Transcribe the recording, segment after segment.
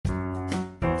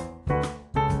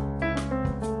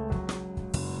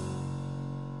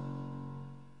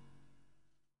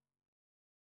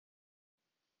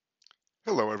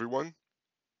Hello, everyone,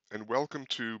 and welcome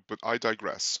to But I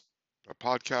Digress, a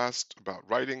podcast about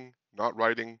writing, not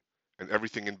writing, and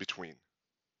everything in between.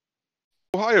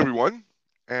 Well, hi, everyone,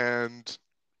 and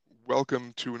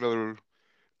welcome to another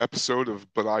episode of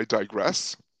But I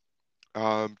Digress.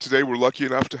 Today, we're lucky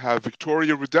enough to have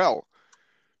Victoria Redel,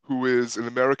 who is an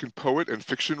American poet and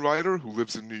fiction writer who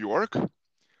lives in New York.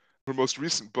 Her most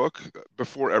recent book,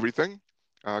 Before Everything,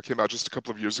 came out just a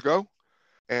couple of years ago,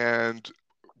 and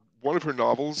one of her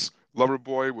novels,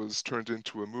 Loverboy, was turned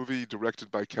into a movie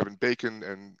directed by Kevin Bacon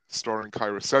and starring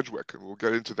Kyra Sedgwick, and we'll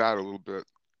get into that a little bit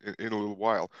in a little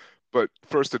while. But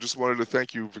first, I just wanted to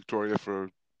thank you, Victoria,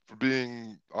 for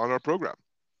being on our program.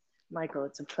 Michael,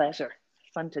 it's a pleasure.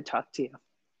 Fun to talk to you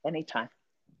anytime.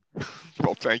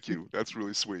 Well, thank you. That's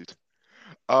really sweet.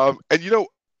 And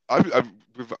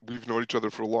we've known each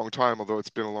other for a long time, although it's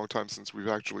been a long time since we've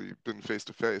actually been face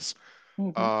to face.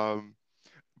 hmm Um,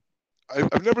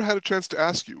 I've never had a chance to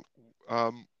ask you,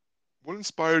 um, what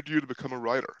inspired you to become a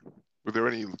writer? Were there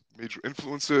any major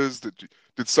influences?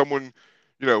 Did someone,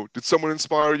 did someone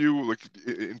inspire you, like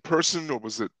in person, or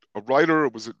was it a writer, or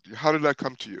was it? How did that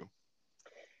come to you?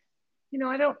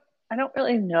 I don't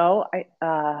really know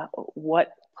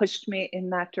what pushed me in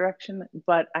that direction,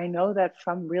 but I know that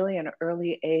from really an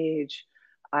early age,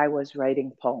 I was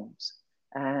writing poems,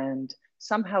 and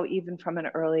somehow even from an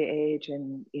early age,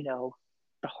 in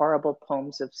the horrible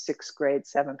poems of sixth grade,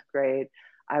 seventh grade,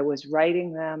 I was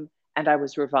writing them and I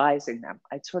was revising them.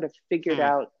 I'd sort of figured Hmm.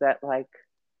 out that like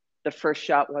the first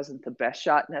shot wasn't the best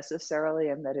shot necessarily,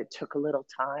 and that it took a little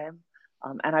time.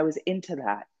 And I was into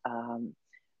that.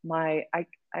 My, I,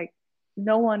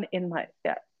 no one in my,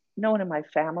 no one in my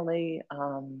family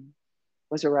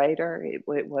was a writer. It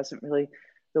wasn't really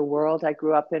the world I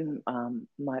grew up in.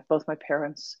 Both my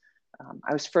parents,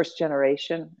 I was first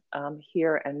generation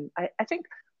here, and I think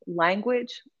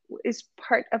language is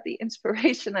part of the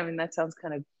inspiration. I mean, that sounds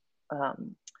kind of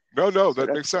No, no, sort that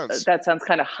of makes sense. that sounds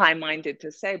kind of high-minded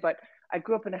to say, but I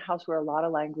grew up in a house where a lot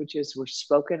of languages were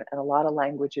spoken and a lot of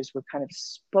languages were kind of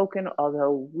spoken,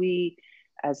 although we,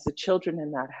 as the children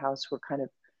in that house, were kind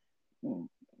of,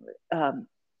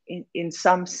 in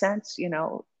some sense,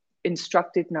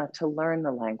 instructed not to learn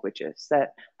the languages,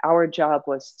 that our job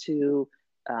was to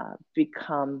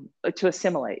to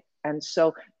assimilate. And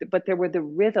so, but there were the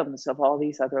rhythms of all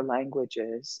these other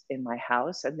languages in my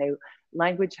house, and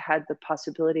language had the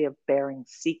possibility of bearing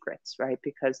secrets, right?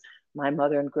 Because my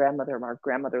mother and grandmother, our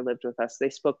grandmother lived with us,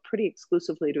 they spoke pretty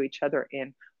exclusively to each other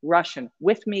in Russian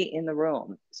with me in the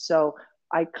room. So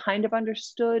I kind of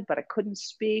understood, but I couldn't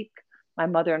speak. My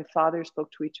mother and father spoke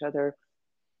to each other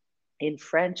in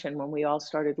French. And when we all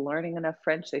started learning enough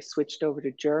French, they switched over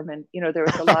to German. There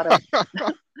was a lot of,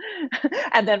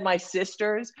 and then my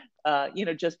sisters,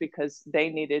 just because they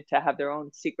needed to have their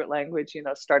own secret language,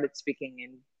 started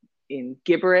speaking in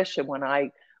gibberish. And when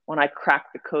I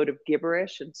cracked the code of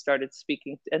gibberish and started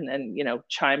speaking, and then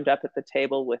chimed up at the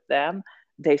table with them,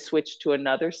 they switched to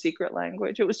another secret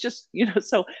language. It was just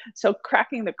so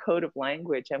cracking the code of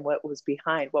language and what was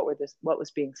behind what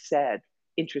was being said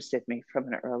interested me from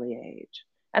an early age.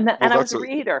 Well, And I that's was a a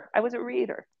reader. I was a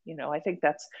reader. I think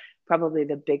that's probably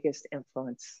the biggest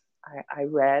influence. I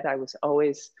read. I was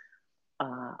always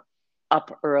uh,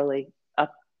 up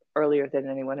earlier than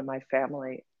anyone in my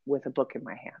family with a book in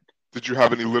my hand. Did you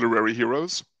have any literary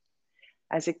heroes?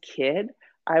 As a kid,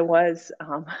 I was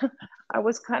I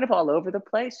was kind of all over the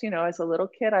place. As a little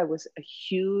kid, I was a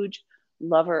huge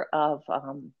lover of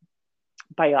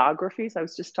biographies. I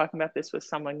was just talking about this with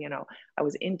someone. I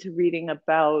was into reading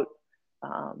about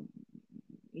um,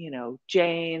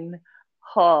 Jane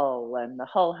Hull and the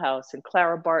Hull House and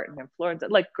Clara Barton and Florence,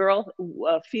 like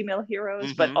female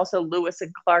heroes, but Hmm. also Lewis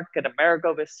and Clark and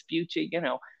Amerigo Vespucci,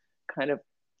 kind of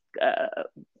uh,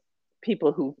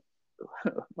 people who,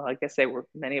 well, I guess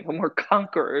many of them were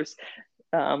conquerors.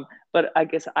 But I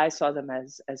guess I saw them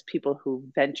as people who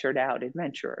ventured out,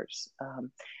 adventurers.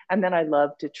 And then I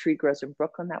loved A Tree Grows in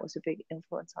Brooklyn. That was a big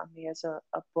influence on me as a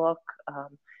book.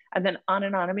 And then on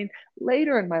and on. I mean,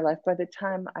 later in my life, by the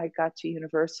time I got to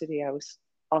university, I was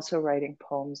also writing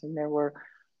poems, and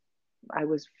I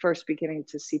was first beginning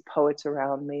to see poets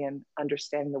around me and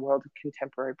understanding the world of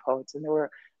contemporary poets. And there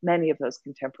were many of those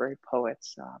contemporary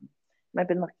poets. And I've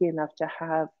been lucky enough to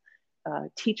have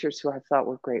teachers who I thought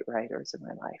were great writers in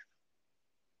my life.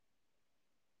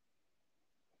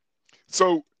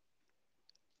 So,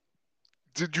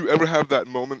 did you ever have that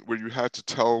moment where you had to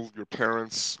tell your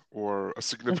parents or a Mm-hmm.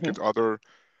 significant other,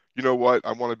 you know what,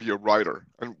 I want to be a writer?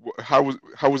 And how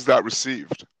was that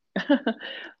received?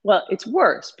 Well, it's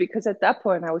worse because at that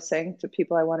point I was saying to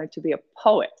people I wanted to be a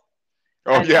poet.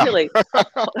 Oh And yeah. really,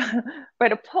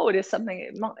 right, a poet is something,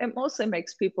 it mostly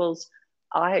makes people's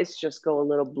eyes just go a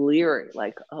little bleary,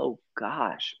 like, oh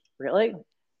gosh, really?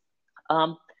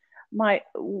 Um, my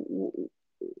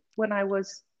when I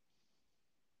was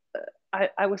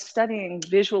studying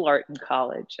visual art in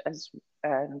college,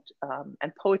 and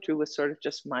poetry was sort of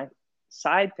just my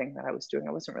side thing that I was doing.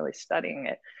 I wasn't really studying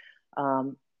it.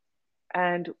 Um,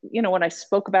 and when I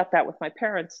spoke about that with my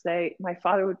parents, my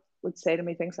father would say to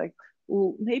me things like,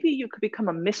 well, maybe you could become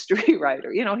a mystery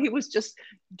writer. He was just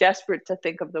desperate to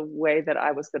think of the way that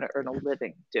I was going to earn a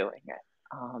living doing it.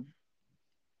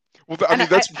 Well, I And mean,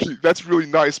 that's really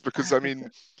nice because I mean,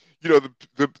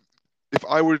 the if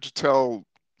I were to tell,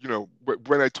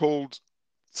 when I told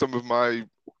some of my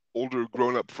older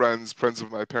grown-up friends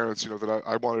of my parents, that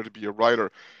I wanted to be a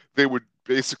writer, they would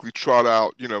basically trot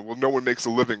out, well, no one makes a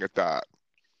living at that.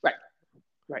 right,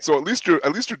 right. So at least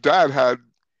your dad had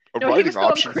a No, he writing was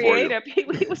going option for you. creative.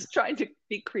 He was trying to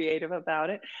be creative about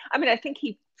it. I mean, I think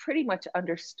he pretty much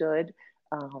understood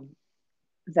um,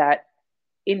 that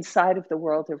inside of the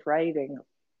world of writing,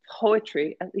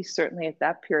 poetry, at least certainly at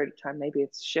that period of time, maybe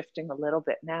it's shifting a little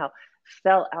bit now,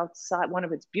 fell outside. One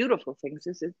of its beautiful things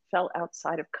is it fell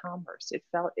outside of commerce. It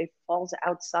falls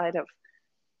outside of,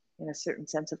 in a certain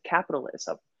sense, of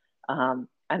capitalism. And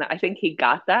I think he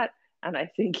got that. And I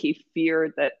think he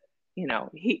feared that,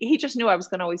 he just knew I was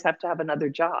going to always have to have another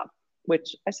job,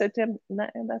 which I said to him,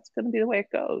 that's going to be the way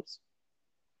it goes.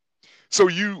 So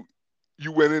you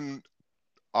went in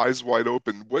eyes wide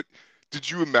open. What did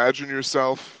you imagine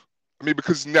yourself? I mean,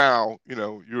 because now,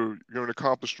 you're an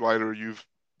accomplished writer, you've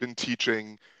been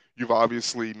teaching, you've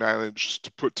obviously managed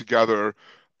to put together,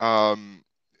 um,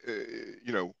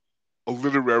 you know, a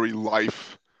literary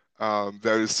life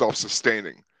that is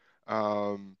self-sustaining.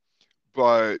 Um,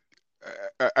 but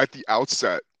at the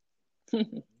outset,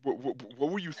 what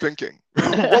were you thinking?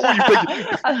 What were you thinking?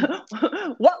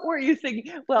 What were you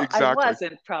thinking? Well, Exactly.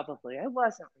 I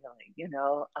wasn't really,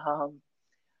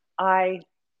 I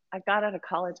I got out of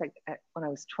college when I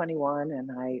was 21,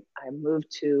 and I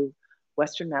moved to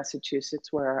Western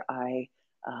Massachusetts, where I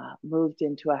moved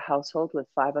into a household with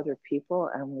 5 other people,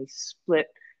 and we split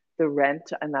the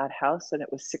rent in that house, and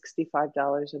it was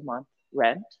 $65 a month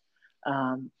rent.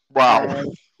 Wow.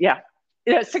 And yeah,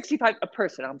 yeah, 65 a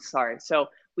person. I'm sorry. So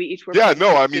we each were Yeah, paying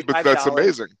no, I mean, but that's $65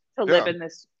 amazing. to live Yeah. in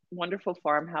this wonderful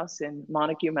farmhouse in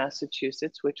Montague,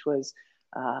 Massachusetts, which was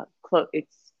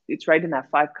it's right in that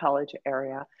Five College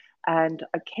area. And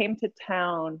I came to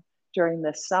town during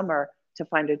the summer to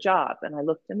find a job, and I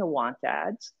looked in the want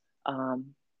ads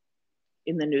um,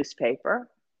 in the newspaper,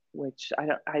 which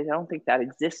I don't think that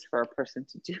exists for a person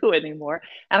to do anymore.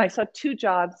 And I saw 2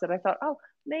 jobs that I thought, oh,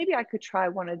 maybe I could try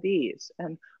one of these.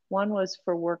 And one was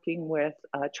for working with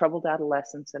troubled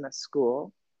adolescents in a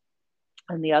school,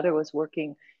 and the other was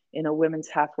working in a women's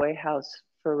halfway house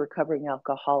for recovering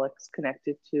alcoholics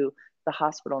connected to the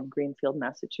hospital in Greenfield,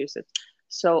 Massachusetts.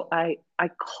 So I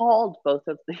called both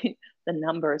of the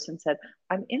numbers and said,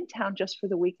 I'm in town just for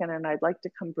the weekend, and I'd like to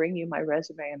come bring you my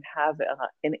resume and have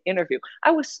an interview.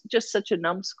 I was just such a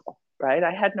numbskull, right?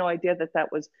 I had no idea that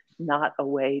that was not a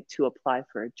way to apply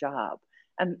for a job.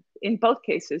 And in both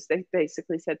cases, they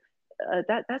basically said,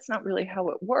 that's not really how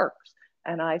it works.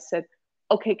 And I said,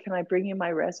 okay, can I bring you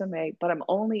my resume? But I'm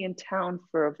only in town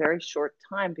for a very short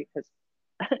time because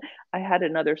I had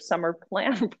another summer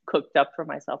plan cooked up for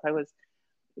myself. I was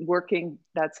working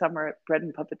that summer at Bread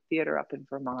and Puppet Theater up in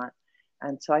Vermont.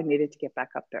 And so I needed to get back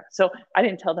up there. So I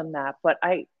didn't tell them that, but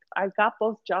I got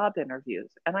both job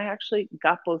interviews, and I actually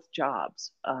got both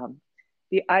jobs.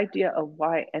 The idea of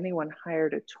why anyone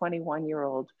hired a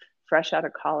 21-year-old fresh out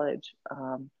of college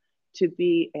to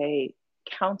be a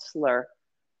counselor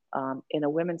in a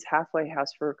women's halfway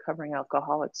house for recovering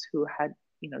alcoholics who had,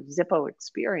 Zippo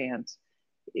experience,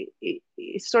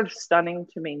 it's sort of stunning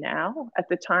to me now. At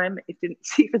the time, it didn't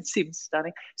even seem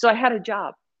stunning. So I had a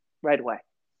job right away,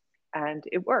 and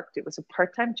it worked. It was a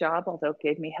part-time job, although it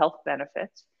gave me health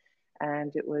benefits,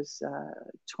 and it was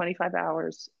 25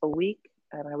 hours a week,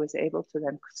 and I was able to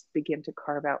then begin to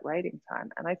carve out writing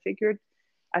time. And I figured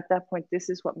at that point, this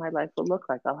is what my life will look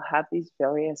like. I'll have these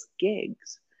various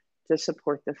gigs to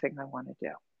support the thing I want to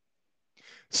do.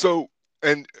 So,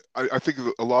 and I think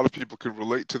a lot of people can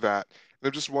relate to that. And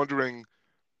I'm just wondering,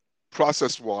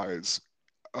 process-wise,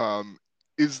 um,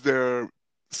 is there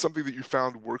something that you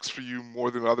found works for you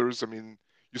more than others? I mean,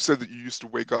 you said that you used to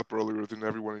wake up earlier than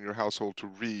everyone in your household to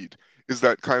read. Is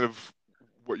that kind of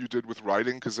what you did with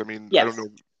writing? Because I mean, I don't Yes. know.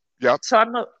 Yeah. So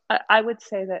I would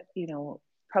say that,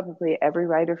 probably every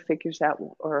writer figures out,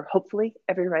 or hopefully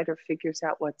every writer figures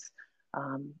out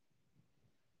um,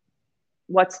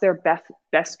 what's their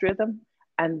best rhythm,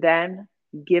 and then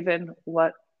given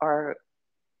what are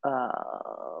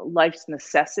life's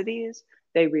necessities,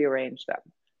 they rearrange them.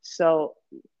 So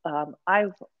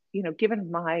I've,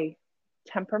 given my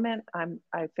temperament,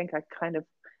 I think I kind of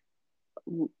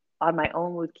on my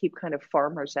own would keep kind of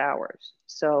farmer's hours.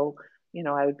 So,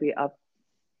 I would be up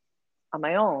on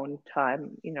my own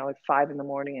time, at 5 in the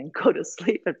morning and go to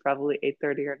sleep at probably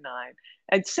 8:30 or 9.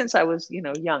 And since I was,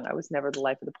 young, I was never the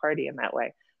life of the party in that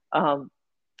way. Um,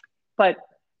 but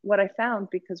what I found,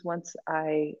 because once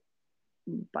by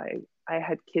I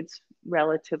had kids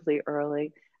relatively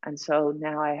early, and so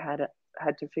now I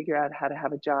had to figure out how to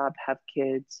have a job, have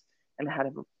kids, and how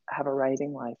to have a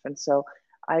writing life. And so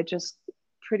I just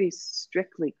pretty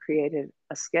strictly created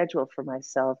a schedule for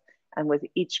myself, and with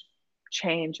each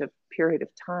change of period of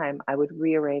time, I would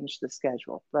rearrange the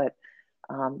schedule. But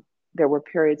there were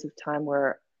periods of time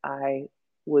where I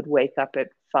would wake up at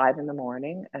 5 in the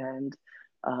morning and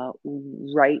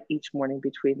write each morning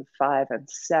between 5 and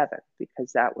 7,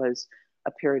 because that was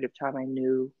a period of time I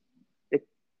knew the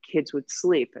kids would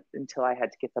sleep until I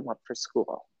had to get them up for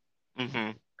school.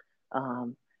 Hmm.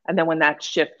 And then when that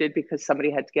shifted, because somebody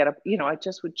had to get up, I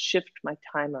just would shift my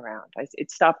time around.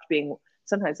 It stopped being,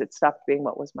 sometimes it stopped being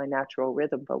what was my natural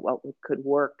rhythm, but what could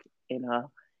work in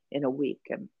a week.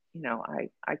 And,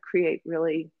 I create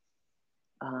really,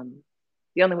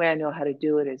 the only way I know how to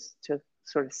do it is to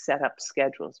sort of set up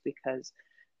schedules, because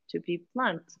to be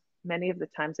blunt, many of the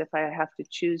times if I have to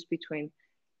choose between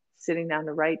sitting down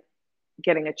to write,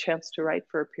 getting a chance to write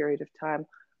for a period of time,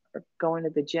 or going to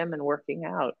the gym and working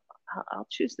out, I'll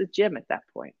choose the gym at that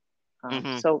point.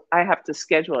 Hmm. So I have to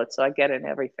schedule it so I get in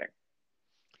everything.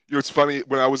 It's funny.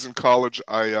 When I was in college,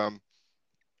 I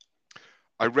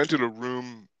rented a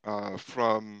room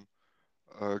from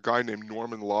a guy named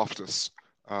Norman Loftus,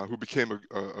 who became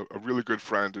a really good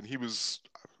friend, and he was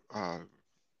uh,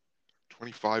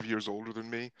 25 years older than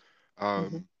me.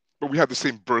 Mm-hmm. But we had the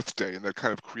same birthday, and that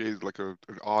kind of created like an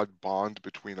odd bond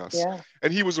between us. Yeah.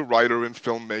 And he was a writer and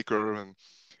filmmaker,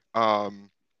 um,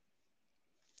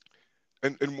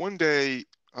 and one day,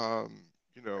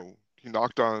 he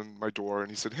knocked on my door and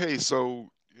he said, "Hey,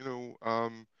 so you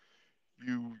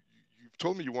you've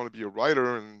told me you want to be a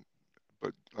writer, and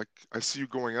but like I see you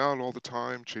going out all the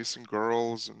time, chasing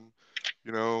girls, and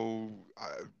you know, I,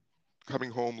 coming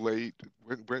home late.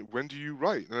 When do you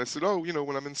write?" And I said, "Oh,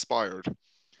 when I'm inspired."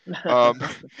 Um,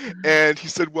 and he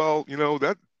said, "Well,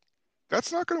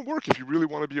 that's not going to work if you really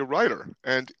want to be a writer."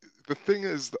 And the thing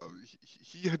is,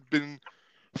 he had been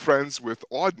friends with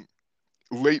Auden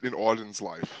late in Auden's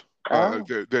life. Oh.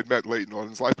 They'd met late in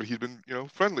Auden's life, but he'd been,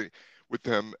 friendly with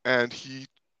them. And he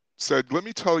said, "Let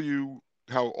me tell you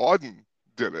how Auden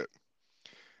did it."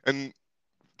 And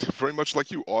very much like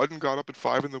you, Auden got up at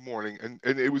 5 in the morning, and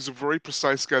it was a very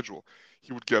precise schedule.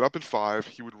 He would get up at 5,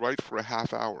 he would write for a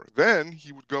half hour. Then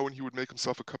he would go and he would make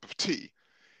himself a cup of tea.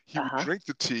 He would Uh-huh. drink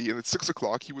the tea, and at 6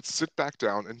 o'clock, he would sit back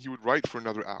down and he would write for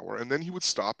another hour. And then he would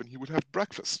stop and he would have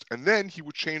breakfast. And then he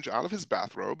would change out of his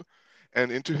bathrobe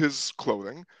and into his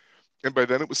clothing. And by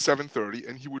then it was 7:30,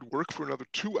 and he would work for another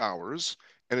 2 hours.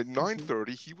 And at Mm-hmm.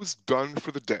 9:30, he was done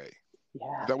for the day. And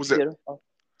Yeah. that was it. Beautiful.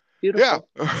 Yeah.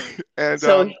 Beautiful. And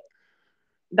So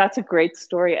that's a great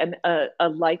story, and a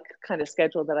like kind of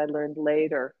schedule that I learned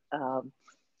later.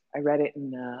 I read it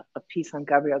in a piece on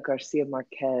Gabriel Garcia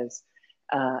Marquez.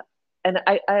 Uh, and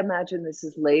I imagine this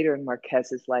is later in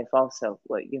Marquez's life also,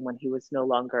 when he was no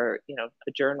longer,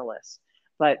 a journalist.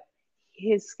 But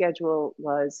his schedule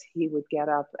was he would get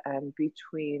up, and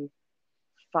between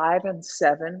 5 and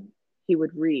 7, he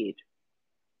would read.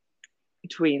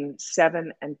 Between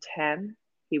 7 and 10,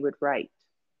 he would write.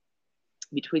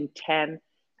 Between 10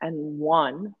 and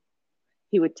 1,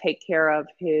 he would take care of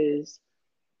his,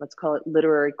 let's call it,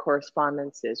 literary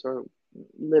correspondences or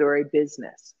literary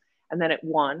business. And then at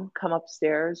 1, come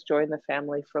upstairs, join the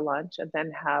family for lunch, and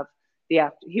then have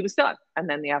he was done. And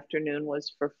then the afternoon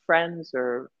was for friends,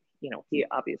 or, he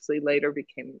obviously later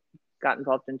got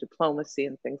involved in diplomacy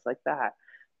and things like that.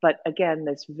 But again,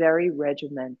 this very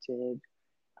regimented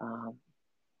um,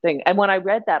 thing. And when I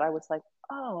read that, I was like,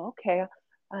 oh, okay.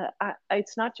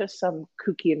 It's not just some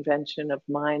kooky invention of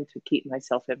mine to keep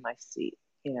myself in my seat,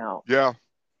 you know. yeah.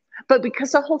 But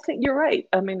because the whole thing, you're right.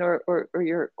 I mean, or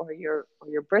your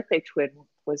birthday twin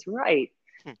was right.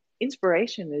 Hmm.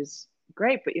 Inspiration is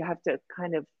great, but you have to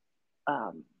kind of,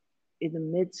 um, in the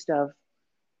midst of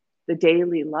the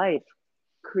daily life,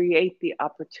 create the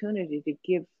opportunity to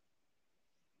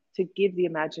give the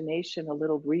imagination a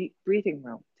little breathing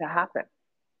room to happen,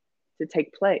 to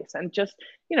take place. And just,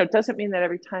 it doesn't mean that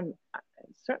every time,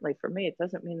 certainly for me, it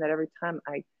doesn't mean that every time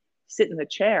I sit in the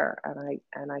chair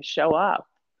and I show up,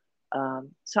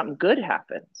 something good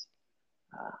happens.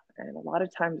 And a lot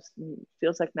of times it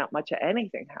feels like not much of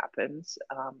anything happens,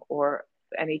 or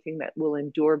anything that will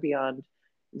endure beyond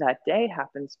that day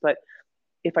happens. But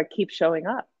if I keep showing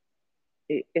up,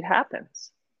 it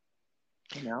happens,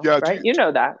 Yeah. right? You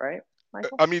know that, right,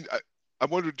 Michael? I mean, I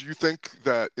wonder, do you think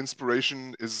that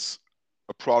inspiration is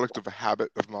a product of a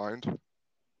habit of mind?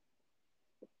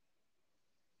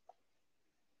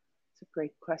 It's a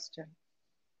great question.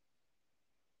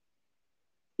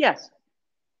 Yes.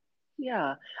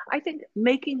 Yeah. I think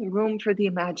making room for the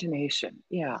imagination.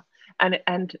 Yeah.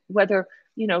 And whether,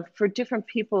 for different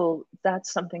people,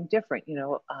 that's something different, you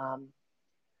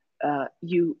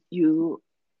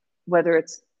whether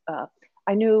it's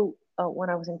I knew, when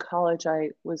I was in college, I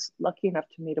was lucky enough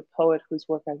to meet a poet whose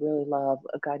work I really love,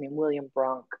 a guy named William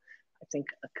Bronk. I think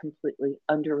a completely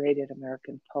underrated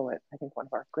American poet. I think one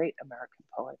of our great American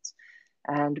poets.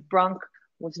 And Bronk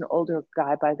was an older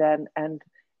guy by then, and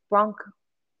Bronk,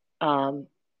 um,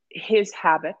 his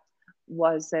habit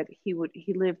was that he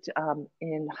lived,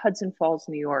 in Hudson Falls,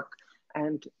 New York,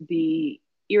 and the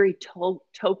Erie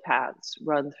towpaths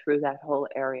run through that whole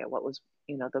area. What was,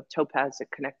 the towpaths that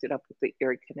connected up with the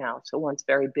Erie Canal. So once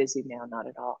very busy, now not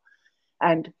at all.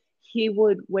 And he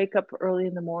would wake up early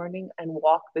in the morning and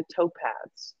walk the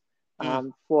towpaths,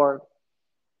 Mm. for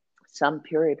some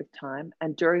period of time.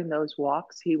 And during those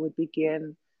walks, he would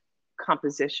begin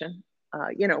composition,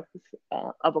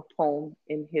 of a poem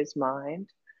in his mind,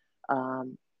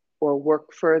 um, or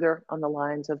work further on the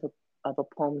lines of a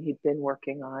poem he'd been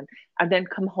working on, and then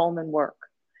come home and work.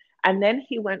 And then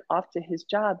he went off to his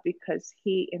job because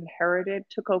he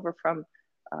took over from,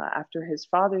 after his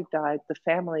father died, the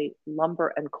family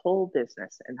lumber and coal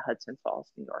business in Hudson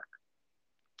Falls, New York.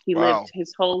 He lived Wow.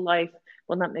 his whole life.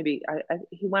 Well, not maybe.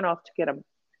 He went off to get a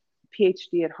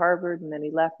PhD at Harvard, and then he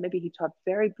left. Maybe he taught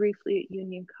very briefly at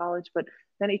Union College, but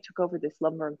then he took over this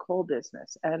lumber and coal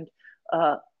business. And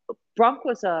uh, Bronk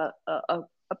was a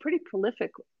pretty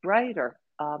prolific writer,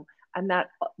 and that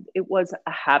it was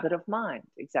a habit of mind,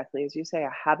 exactly as you say, a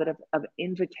habit of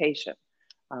invitation,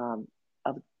 um,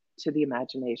 of to the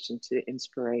imagination, to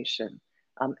inspiration.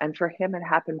 And for him, it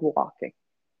happened walking,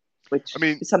 I which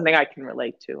mean, is something I can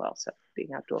relate to also,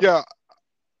 being outdoors. yeah,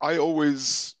 I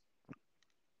always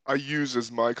I use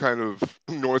as my kind of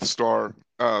North Star,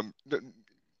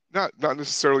 not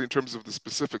necessarily in terms of the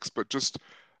specifics, but just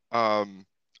um,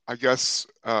 I guess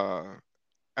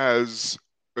as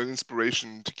an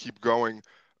inspiration to keep going,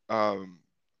 um,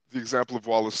 the example of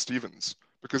Wallace Stevens,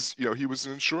 because he was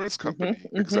an insurance Hmm. company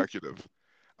Hmm. executive,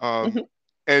 um, Hmm.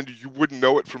 and you wouldn't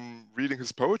know it from reading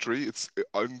his poetry. It's Yeah.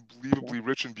 unbelievably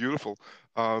rich and beautiful.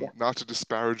 Yeah. Not to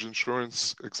disparage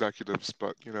insurance executives,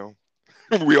 but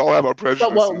we all have our But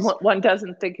prejudices. one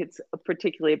doesn't think it's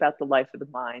particularly about the life of the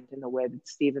mind in the way that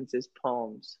Stevens's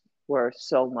poems were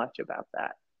so much about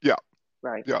that, Yeah,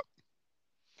 right? yeah.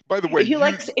 By the way, you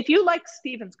If you like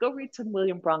Stevens, go read some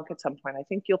William Bronk at some point. I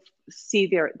think you'll see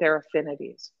their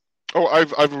affinities. oh,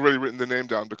 I've already written the name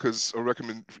down because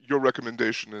your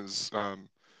recommendation is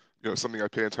something I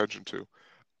pay attention to.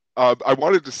 I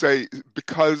wanted to say,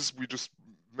 because we just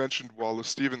mentioned Wallace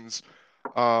Stevens,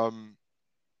 um,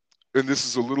 and this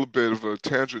is a little bit of a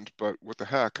tangent, but what the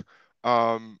heck?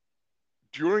 Um,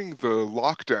 During the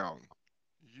lockdown,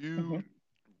 Hmm. you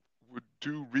would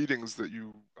do readings that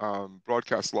you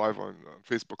broadcast live on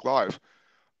Facebook Live,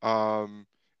 um,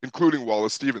 including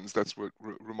Wallace Stevens. That's what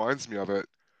reminds me of it.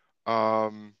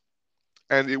 Um,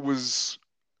 and it was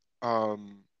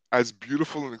as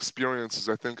beautiful an experience as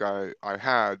I think I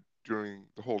had during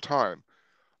the whole time.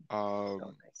 So Um,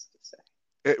 nice to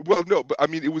say. well, no, but I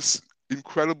mean, it was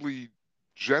incredibly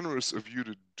generous of you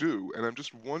to do, and I'm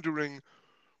just wondering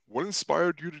what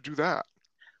inspired you to do that.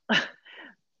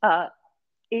 uh,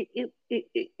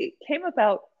 it came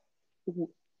about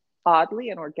oddly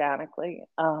and organically.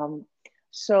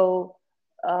 So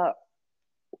uh,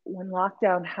 when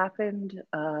lockdown happened,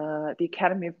 the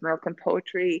Academy of American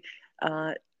Poetry,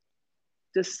 uh,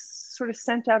 just sort of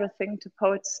sent out a thing to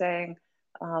poets saying,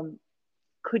 um,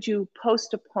 could you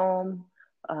post a poem,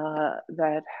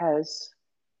 that has,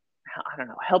 I don't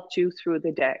know, helped you through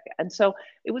the day? And so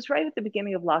it was right at the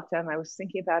beginning of lockdown. I was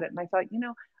thinking about it, and I thought,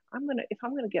 if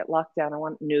I'm gonna get locked down, I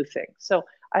want new things. So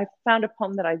I found a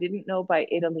poem that I didn't know by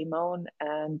Ada Limon,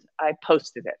 and I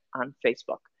posted it on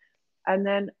Facebook. And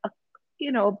then,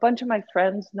 a bunch of my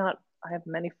friends, not I have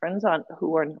many friends on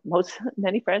who are most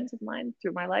many friends of mine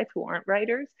through my life who aren't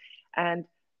writers, and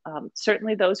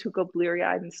certainly those who go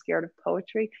bleary-eyed and scared of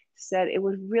poetry said it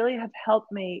would really have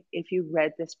helped me if you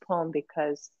read this poem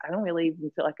because I don't really even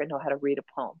feel like I know how to read a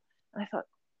poem. And I thought,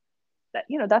 that,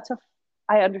 that's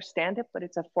I understand it, but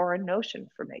it's a foreign notion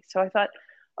for me. So I thought,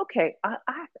 okay,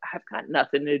 I've got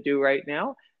nothing to do right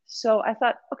now. So I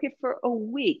thought, okay, for a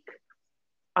week,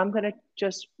 I'm going to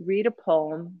just read a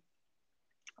poem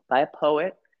by a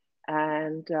poet,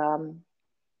 and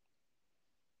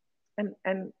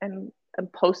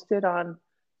and post it on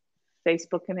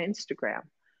Facebook and Instagram.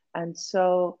 And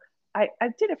so I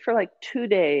did it for like 2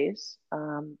 days.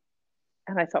 And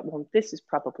I thought, well, this is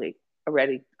probably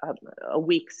already a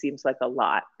week seems like a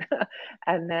lot.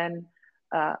 And then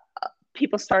uh,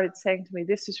 people started saying to me,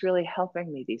 this is really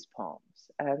helping me, these poems.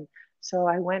 And so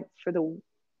I went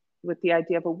with the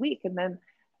idea of a week. And then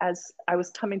as I was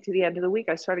coming to the end of the week,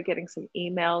 I started getting some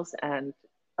emails and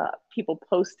people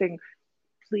posting,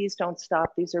 please don't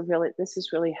stop. This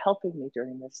is really helping me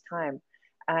during this time.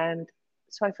 And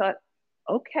so I thought,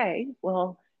 okay,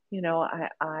 well,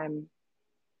 I'm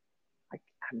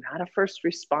I'm not a first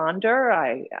responder.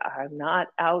 I'm not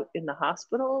out in the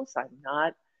hospitals. I'm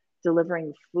not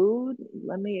delivering food.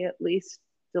 Let me at least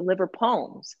deliver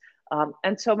poems.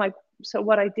 And so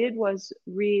what I did was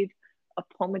read a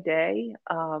poem a day,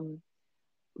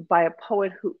 by a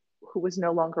poet who was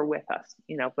no longer with us,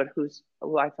 but who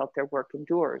I felt their work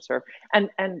endures. And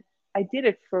I did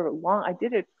it for long. I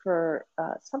did it for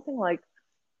something like,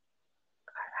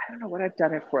 I don't know what I've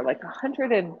done it for, like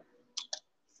 100 and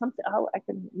something. Oh, I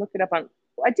can look it up on.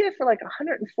 I did it for like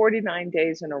 149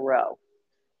 days in a row,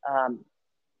 um,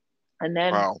 and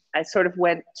then Wow. I sort of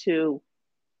went to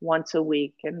once a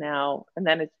week, and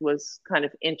then it was kind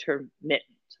of intermittent.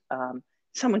 Um,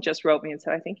 Someone just wrote me and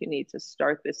said, I think you need to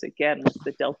start this again with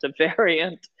the Delta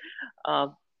variant.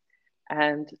 Um,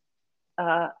 and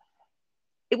uh,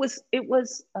 it was it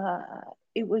was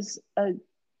it was a,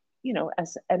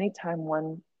 as anytime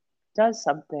one does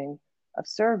something of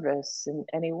service in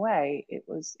any way, it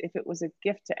was, if it was a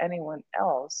gift to anyone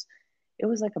else, it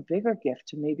was like a bigger gift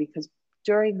to me, because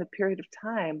during the period of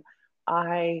time,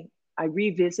 I I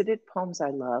revisited poems I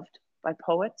loved by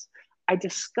poets. I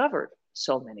discovered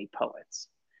so many poets,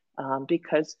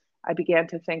 because I began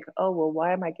to think, oh well,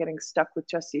 why am I getting stuck with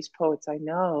just these poets I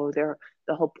know?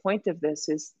 The whole point of this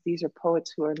is these are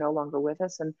poets who are no longer with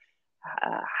us, and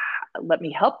uh, let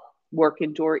me help work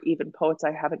endure even poets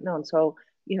I haven't known. So,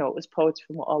 it was poets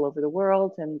from all over the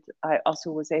world. And I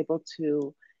also was able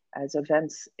to, as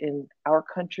events in our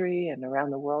country and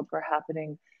around the world were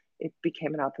happening, it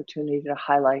became an opportunity to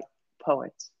highlight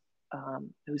poets,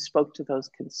 who spoke to those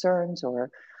concerns, or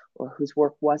whose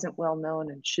work wasn't well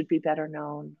known and should be better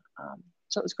known.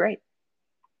 So it was great.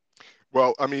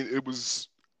 Well, I mean,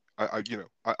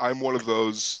 I'm one of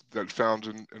those that found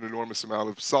an enormous amount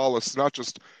of solace, not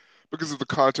just because of the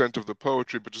content of the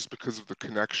poetry, but just because of the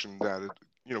connection that it,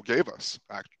 gave us,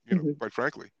 Mm-hmm. quite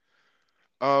frankly.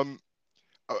 Um,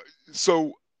 uh,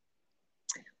 so,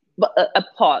 But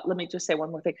Paul, let me just say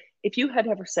one more thing. If you had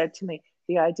ever said to me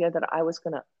the idea that I was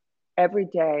going to every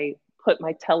day put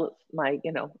my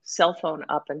cell phone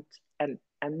up and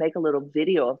make a little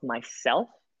video of myself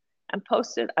and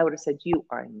post it, I would have said, you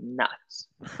are nuts.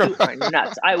 You are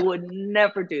nuts. I would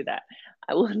never do that.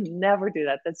 I would never do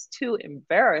that. That's too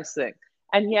embarrassing.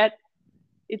 And yet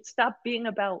it stopped being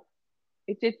about,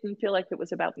 it didn't feel like it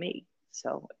was about me.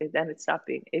 So then it stopped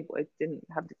being, it didn't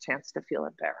have the chance to feel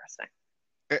embarrassing.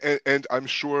 and I'm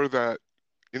sure that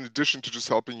in addition to just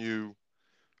helping you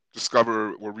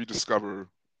discover or rediscover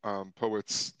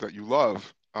poets that you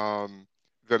love,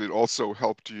 that it also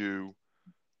helped you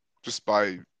just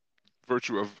by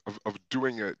virtue of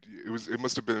doing it. It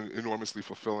must have been enormously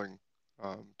fulfilling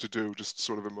to do, just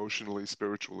sort of emotionally,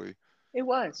 spiritually. It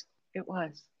was. It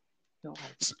was. It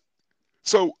was.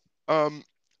 So, um,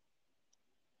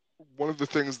 one of the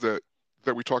things that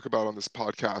we talk about on this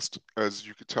podcast, as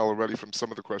you could tell already from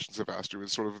some of the questions I've asked you,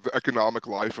 is sort of the economic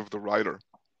life of the writer.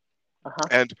 Uh-huh.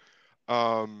 And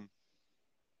um,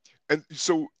 and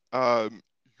so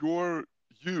you're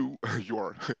you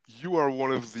you're you are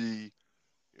one of the,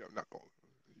 not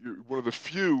you're one of the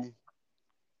few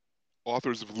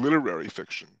authors of literary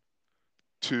fiction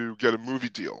to get a movie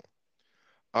deal.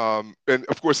 And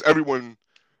of course, everyone,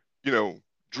 you know,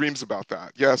 dreams about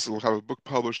that. Yes, it'll have a book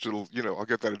published. It'll, I'll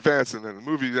get that advance and then the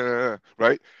movie,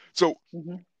 right? So,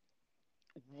 Mm-hmm.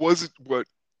 was it what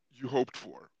you hoped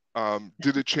for?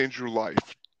 Did it change your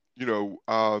life? You know,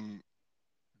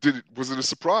 was it a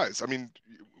surprise? I mean,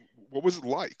 what was it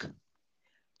like?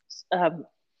 Um,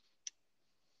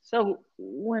 so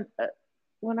when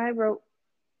I wrote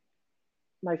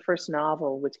my first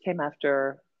novel, which came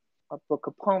after a book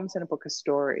of poems and a book of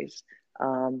stories,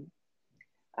 um,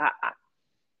 I,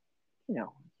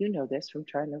 you know this from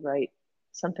trying to write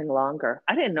something longer.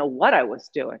 I didn't know what I was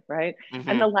doing, right? And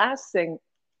Hmm. the last thing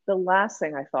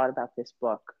I thought about this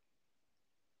book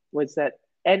was that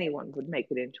anyone would make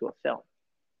it into a film.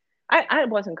 I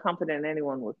wasn't confident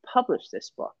anyone would publish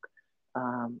this book.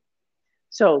 Um,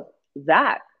 so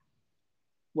that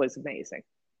was amazing,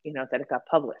 that it got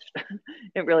published.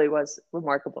 It really was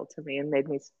remarkable to me and made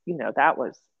me,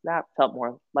 that felt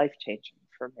more life changing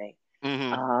for me.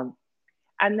 Hmm. Um,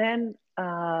 and then,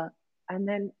 and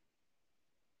then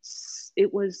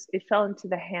it fell into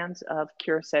the hands of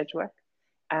Kira Sedgwick,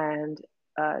 and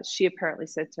she apparently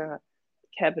said to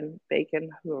Kevin Bacon,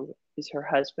 who is her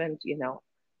husband,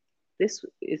 this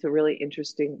is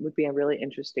would be a really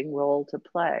interesting role to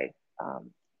play,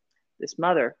 this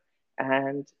mother.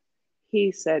 And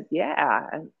he said, yeah,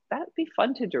 and that'd be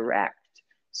fun to direct.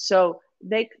 So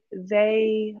they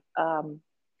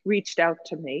reached out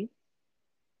to me,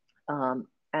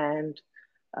 and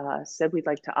said, we'd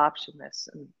like to option this.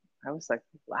 And I was like,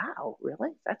 wow,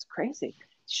 really? That's crazy.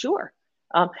 Sure.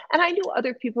 And I knew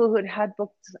other people who had had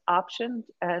books optioned,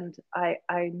 and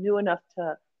I knew enough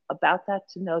about that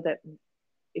to know that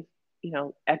if,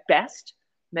 at best,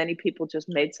 many people just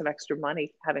made some extra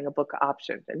money having a book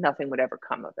optioned and nothing would ever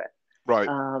come of it. Right.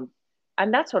 Um,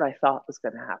 and that's what I thought was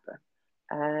going to happen.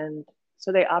 And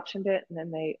so they optioned it, and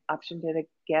then they optioned it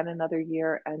again another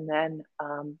year. And then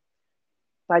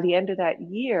by the end of that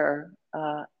year,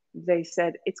 they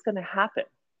said, it's going to happen.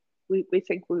 We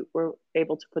think we're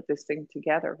able to put this thing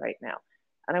together right now.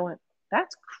 And I went,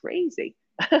 that's crazy.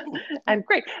 And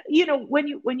great. When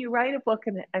you write a book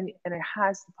and it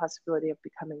has the possibility of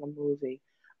becoming a movie,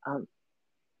 um,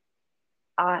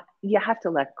 you have to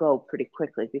let go pretty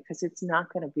quickly because it's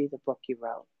not going to be the book you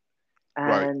wrote.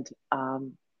 Right.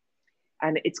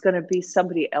 And it's going to be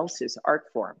somebody else's art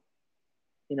form.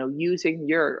 Using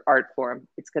your art form,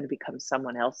 it's going to become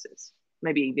someone else's,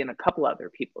 maybe even a couple other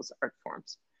people's art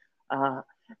forms. Uh,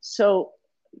 so,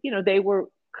 they were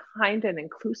kind and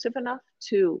inclusive enough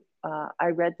to,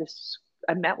 I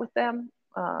met with them,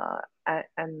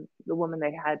 and the woman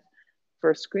they had for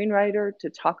a screenwriter to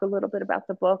talk a little bit about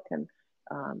the book and,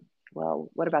 um, well,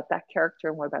 what about that character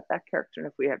and what about that character? And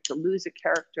if we have to lose a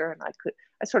character, and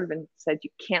I sort of said, you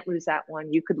can't lose that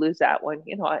one. You could lose that one.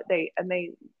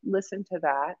 They listened to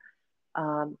that.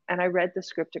 And I read the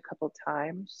script a couple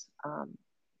times.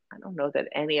 I don't know that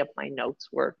any of my notes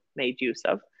were made use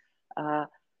of. Uh,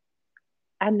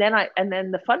 and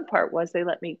then the fun part was they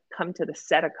let me come to the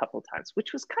set a couple times,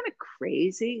 which was kind of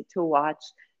crazy to watch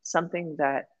something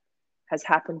that has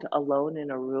happened alone in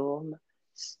a room,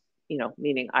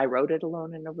 meaning I wrote it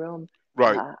alone in a room,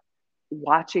 Right. uh,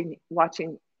 watching,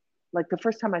 like the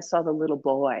first time I saw the little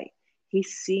boy, he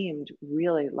seemed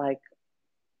really like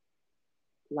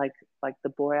like the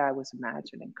boy I was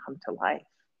imagining come to life,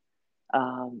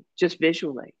 just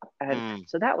visually. And Mm.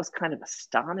 so that was kind of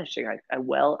astonishing. I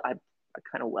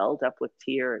kind of welled up with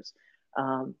tears.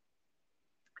 Um,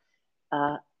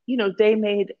 they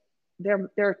made there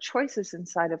are choices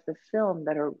inside of the film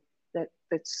that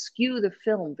skew the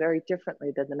film very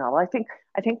differently than the novel. I think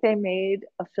they made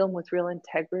a film with real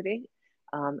integrity,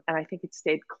 and I think it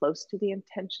stayed close to the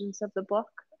intentions of the book.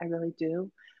 I really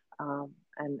do,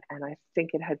 and I think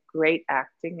it had great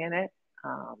acting in it,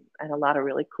 and a lot of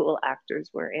really cool actors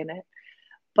were in it.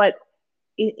 But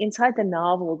inside the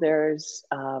novel, there's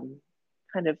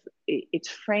kind of it's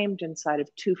framed inside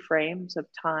of two frames of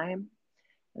time,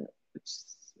 which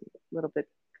is a little bit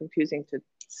confusing to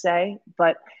say.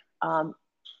 But um,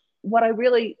 what I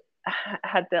really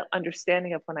had the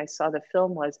understanding of when I saw the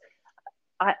film was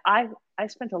I, I, I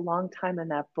spent a long time in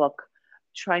that book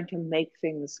trying to make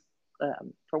things,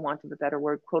 for want of a better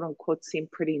word, quote unquote, seem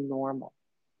pretty normal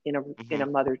in a in Hmm. a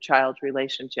mother child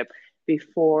relationship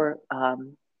before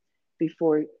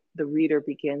before the reader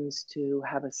begins to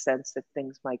have a sense that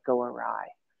things might go awry,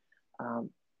 um,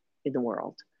 in the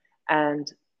world.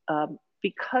 And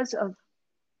because of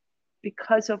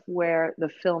where the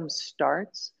film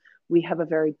starts, we have a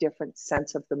very different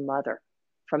sense of the mother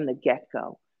from the get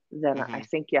go than I Hmm.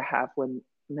 think you have when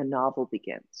the novel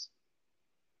begins.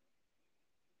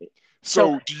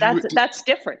 So So do you? that's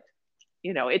different.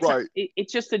 Right.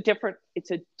 It's just a different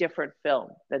film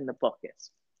than the book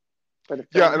is, or the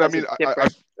Yeah, film and I has a mean,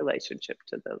 different relationship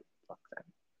to the book then.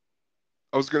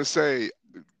 I was going to say,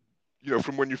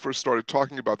 from when you first started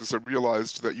talking about this, I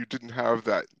realized that you didn't have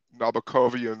that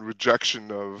Nabokovian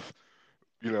rejection of,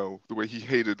 the way he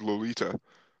hated Lolita,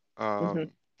 Mm-hmm.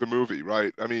 the movie,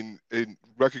 right? I mean, in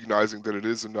recognizing that it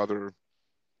is another,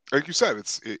 like you said,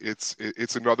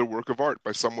 it's another work of art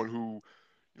by someone who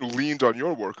leaned on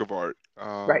your work of art.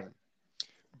 Right.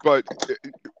 But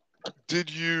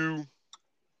did you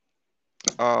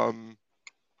Um,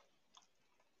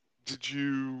 did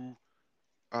you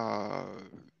uh,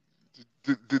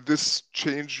 did this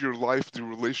change your life, the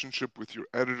relationship with your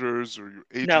editors or your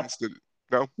No, agents?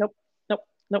 No? nope, nope,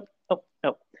 nope, nope,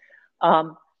 nope.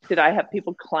 Um, did I have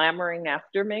people clamoring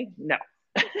after me? No.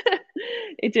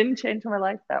 It didn't change my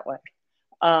life that way.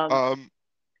 Um, Um,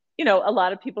 a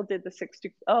lot of people did the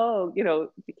 60,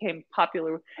 became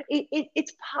popular.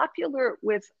 It's popular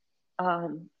with,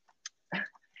 um,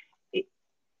 it,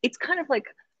 it's kind of like,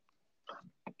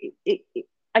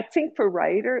 I think for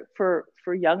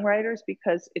young writers,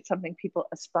 because it's something people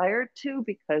aspire to,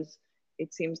 because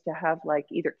it seems to have like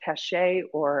either cachet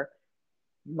or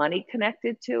money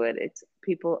connected to it. It's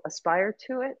people aspire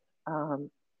to it.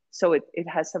 So it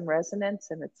has some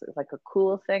resonance and it's like a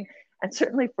cool thing. And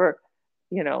certainly for,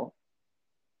 you know,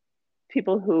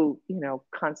 people who,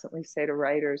 constantly say to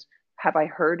writers, have I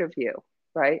heard of you?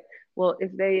 Right. Well,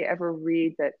 if they ever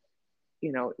read that,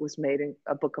 it was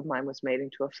a book of mine was made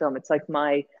into a film, it's like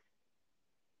my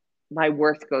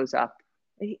worth goes up.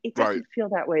 It right. doesn't feel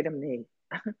that way to me.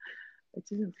 It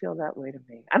didn't feel that way to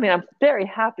me. I mean, I'm very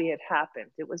happy it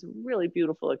happened. It was a really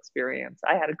beautiful experience.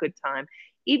 I had a good time,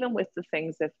 even with the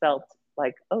things that felt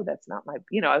like, oh, that's not my,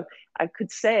 I could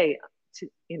say to,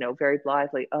 very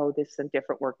blithely, oh, this is a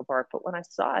different work of art. But when I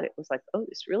saw it, it was like, oh,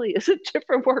 this really is a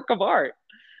different work of art.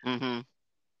 Hmm.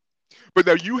 But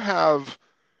now you have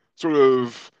sort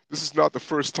of, this is not the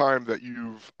first time that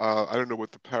you've, I don't know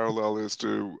what the parallel is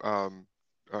to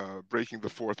breaking the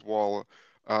fourth wall,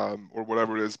 or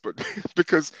whatever it is, but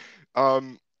because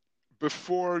um,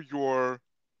 before your,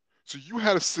 so you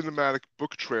had a cinematic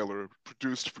book trailer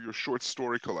produced for your short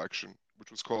story collection, which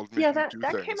was called Yeah, Making that, Do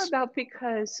that came Things. about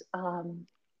because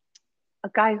a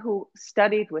guy who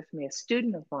studied with me, a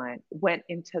student of mine, went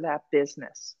into that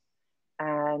business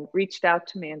and reached out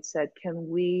to me and said,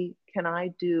 can I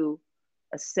do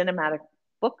a cinematic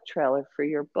book trailer for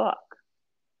your book?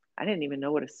 I didn't even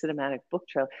know what a cinematic book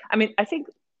trailer. I mean, I think,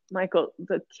 Michael,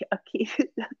 a key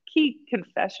a key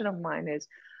confession of mine is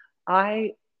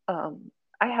I um,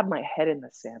 I have my head in the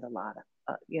sand a lot,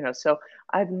 so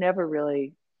I've never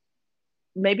really.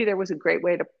 Maybe there was a great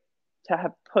way to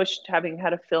have pushed having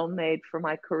had a film made for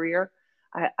my career.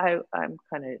 I'm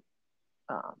kind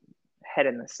of head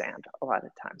in the sand a lot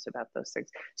of times about those things.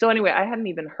 So anyway, I hadn't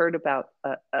even heard about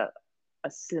a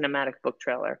cinematic book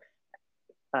trailer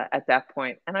at that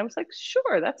point, and I was like,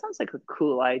 sure, that sounds like a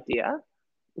cool idea.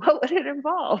 What would it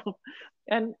involve?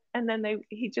 And then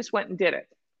he just went and did it.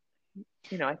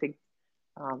 I think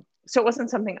so. It wasn't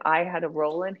something I had a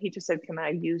role in. He just said, Can I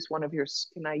use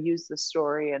the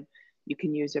story, and you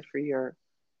can use it for your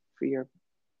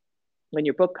when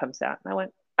your book comes out?" And I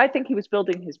went, I think he was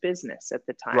building his business at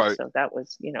the time. Right. So that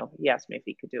was, he asked me if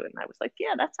he could do it. And I was like,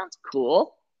 yeah, that sounds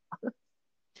cool.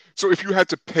 So if you had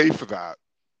to pay for that,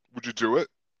 would you do it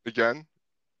again?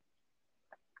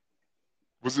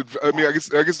 Was it, I mean, I guess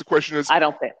the question is, I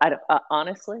don't,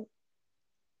 honestly,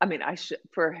 I mean, I should,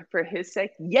 for his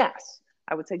sake, yes,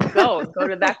 I would say go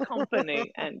to that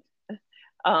company. And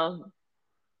um,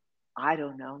 I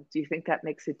don't know. Do you think that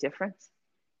makes a difference?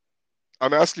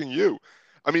 I'm asking you.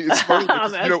 I mean, it's funny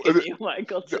I'm because, asking you,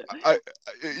 Michael, too. I,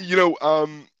 you know,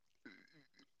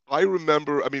 I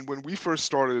remember, I mean, when we first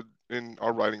started in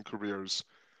our writing careers,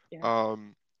 Yeah.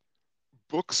 um,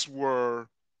 books were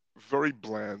very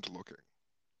bland looking.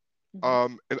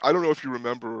 Mm-hmm. And I don't know if you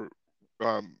remember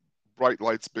um, Bright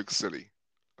Lights, Big City,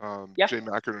 Yeah. Jay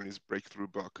McInerney's breakthrough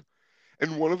book.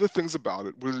 And one of the things about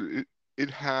it was it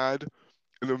had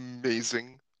an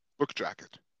amazing book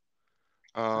jacket.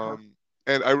 Uh-huh. Um,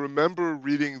 and I remember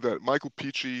reading that Michael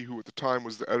Peachy, who at the time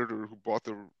was the editor who bought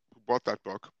that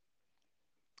book,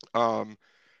 um,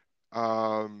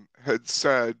 had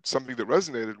said something that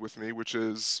resonated with me, which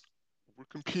is we're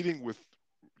competing with,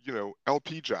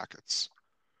 LP jackets.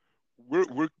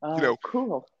 We're Oh,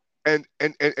 cool. and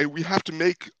we have to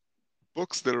make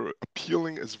books that are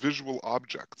appealing as visual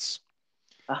objects.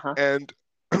 Uh-huh. And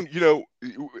you know,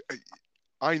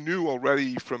 I knew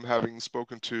already from having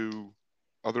spoken to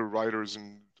other writers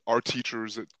and our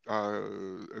teachers at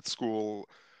school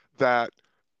that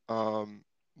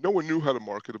no one knew how to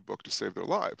market a book to save their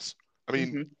lives. I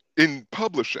mean, Mm-hmm. in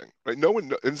publishing, right? No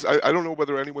one, and I don't know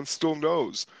whether anyone still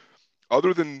knows,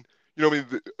 other than I mean,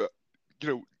 you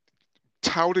know,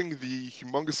 touting the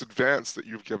humongous advance that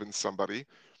you've given somebody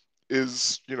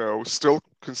is, still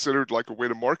considered like a way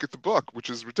to market the book, which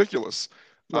is ridiculous.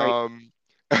 Right. Um,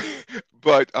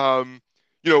 but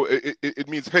it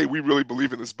means, hey, we really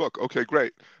believe in this book. Okay,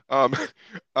 great. Um,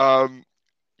 um,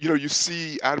 you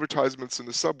see advertisements in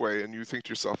the subway, and you think to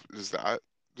yourself, does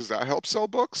that help sell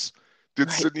books? Did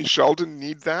Right. Sidney Sheldon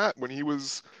need that when he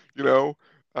was, you know,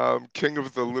 king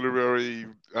of the literary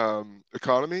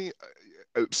economy?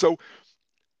 So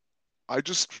I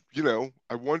just,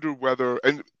 I wonder whether,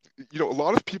 and a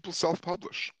lot of people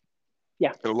self-publish,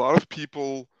 Yeah. and a lot of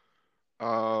people,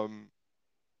 um,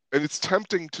 and it's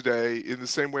tempting today. In the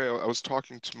same way, I was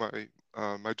talking to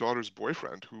my daughter's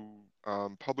boyfriend who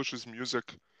publishes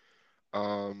music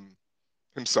um,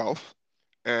 himself,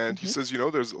 and he Hmm. says,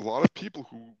 there's a lot of people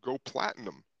who go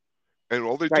platinum, and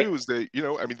all they Right. do is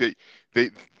I mean,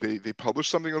 they publish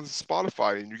something on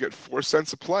Spotify, and you get 4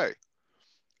 cents a play.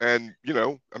 And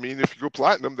I mean, if you go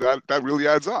platinum, that really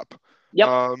adds up. Yep.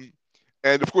 um,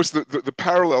 and of course the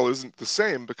parallel isn't the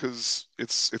same, because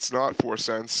it's not 4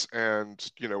 cents,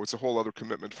 and it's a whole other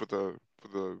commitment for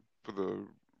the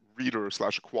reader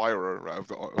slash acquirer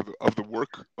of the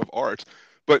work of art.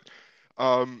 But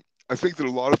I think that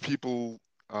a lot of people,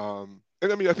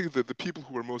 and I mean, I think that the people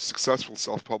who are most successful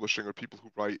self-publishing are people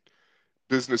who write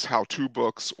business how-to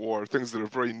books or things that are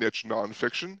very niche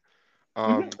nonfiction.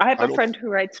 I have I a don't. friend who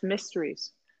writes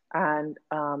mysteries and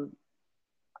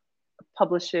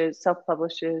publishes,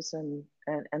 self-publishes, and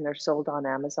they're sold on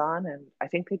Amazon, and I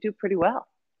think they do pretty well.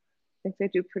 I think they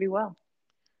do pretty well.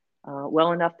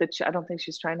 Well enough that I don't think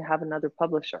she's trying to have another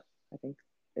publisher. I think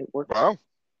it works Wow,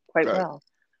 quite that well.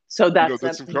 So that's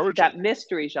encouraging. that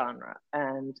mystery genre,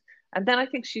 and then I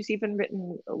think she's even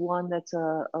written one that's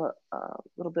a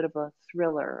little bit of a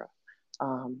thriller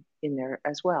in there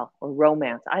as well, or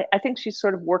romance. I think she's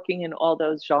sort of working in all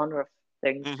those genre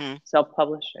things, Hmm.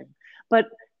 self-publishing. But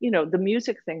the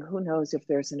music thing, who knows if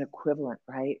there's an equivalent,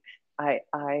 right? I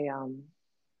I um,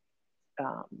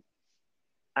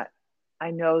 I,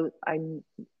 I know,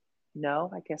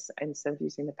 I guess instead of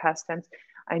using the past tense,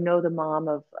 I know the mom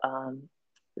of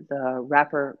the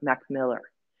rapper Mac Miller.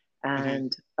 Hmm.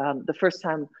 And the first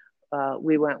time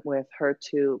we went with her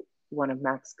to one of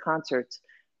Mac's concerts,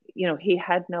 he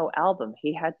had no album,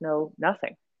 he had no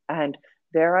nothing. And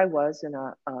there I was in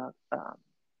a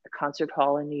concert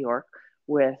hall in New York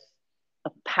with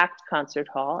a packed concert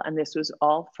hall. And this was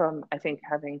all from, I think,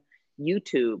 having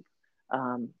YouTube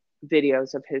um,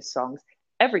 videos of his songs.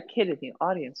 Every kid in the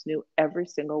audience knew every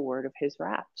single word of his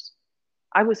raps.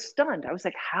 I was stunned. I was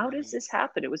like, how does Hmm. this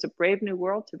happen? It was a brave new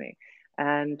world to me.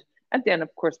 And and then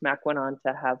of course Mac went on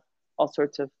to have all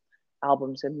sorts of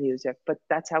albums and music, but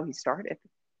that's how he started.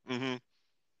 Hmm.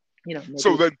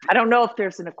 So Maybe then, I don't know if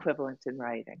there's an equivalent in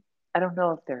writing. I don't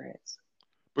know if there is.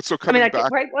 but so I mean, coming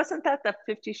back, right? Wasn't that the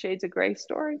 50 Shades of Grey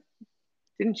story?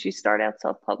 Didn't she start out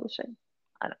self-publishing?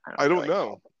 I don't I don't really know.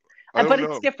 know. I But don't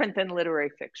it's know. different than literary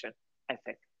fiction, I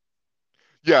think.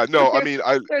 Yeah, But no, I mean,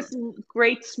 there's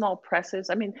great small presses.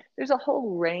 I mean, there's a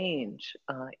whole range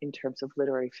in terms of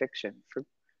literary fiction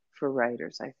for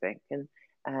writers, I think,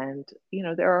 and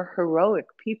there are heroic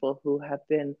people who have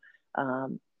been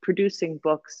producing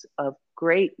books of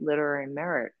great literary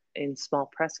merit in small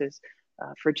presses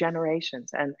for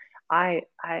generations, and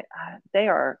they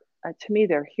are to me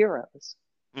they're heroes.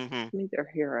 hmm. To me,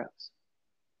 they're heroes.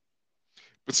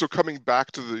 But so coming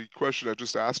back to the question I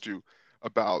just asked you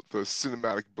about the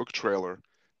cinematic book trailer,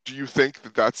 do you think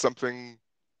that that's something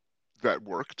that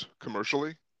worked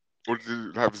commercially, or did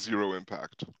it have zero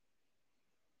impact?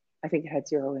 I think it had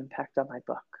zero impact on my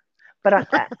book, but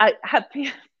I have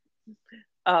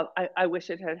I wish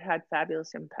it had had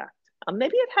fabulous impact.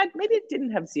 Maybe it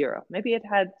didn't have zero. Maybe it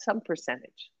had some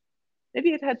percentage. Maybe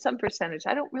it had some percentage.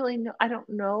 I don't really know. I don't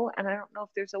know, and I don't know if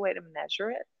there's a way to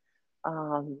measure it.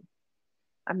 Um,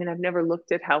 I mean, I've never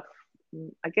looked at how.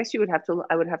 I guess you would have to.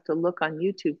 I would have to look on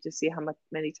YouTube to see how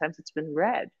many times it's been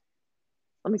read.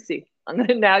 Let me see.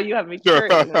 Now you have me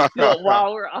curious. Let's do it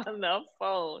while we're on the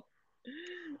phone.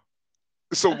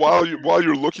 So while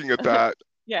you're looking at that,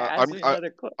 Yeah, I, ask I'm me I,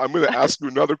 another question. I'm going to ask you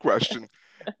another question.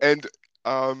 And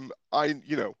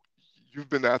you've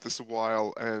been at this a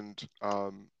while, and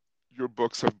your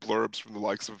books have blurbs from the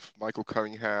likes of Michael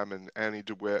Cunningham and Annie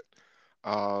DeWitt.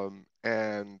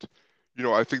 And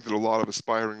I think that a lot of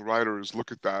aspiring writers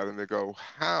look at that and they go,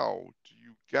 "How do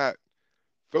you get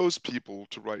those people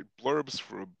to write blurbs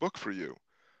for a book for you?"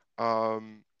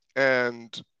 Um,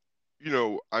 and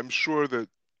I'm sure that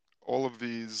all of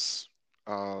these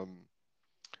um,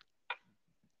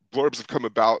 blurbs have come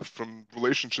about from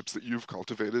relationships that you've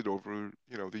cultivated over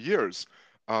the years,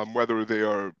 whether they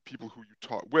are people who you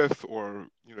taught with, or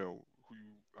who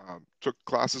you took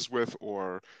classes with,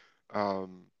 or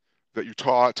um, that you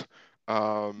taught.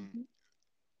 um, Mhm.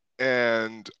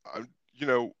 and you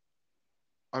know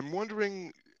I'm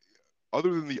wondering,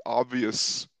 other than the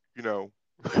obvious, you know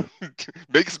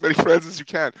make as many friends as you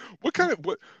can, what kind of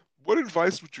What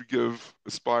advice would you give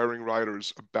aspiring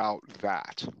writers about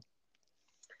that?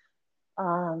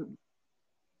 Um,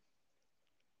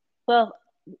 well,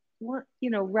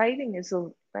 writing is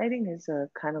a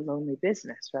kind of lonely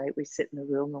business, right? We sit in a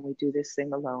room and we do this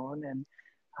thing alone, and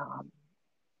um,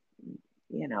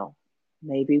 you know,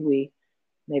 maybe we,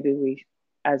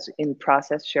 as in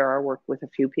process, share our work with a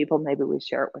few people. Maybe we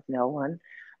share it with no one.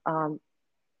 Um,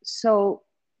 so,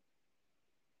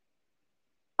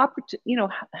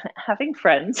 having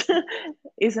friends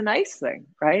is a nice thing,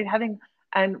 right?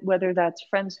 And whether that's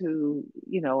friends who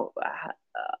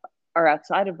are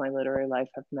outside of my literary life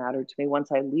have mattered to me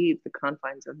once I leave the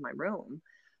confines of my room.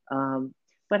 Um,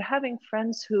 but having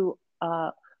friends who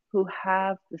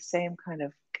have the same kind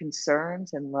of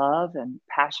concerns and love and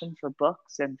passion for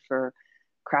books and for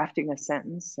crafting a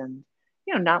sentence, and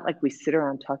not like we sit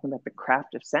around talking about the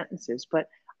craft of sentences, but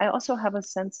I also have a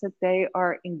sense that they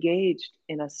are engaged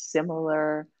in a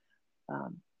similar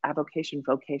avocation,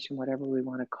 vocation, whatever we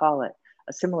want to call it,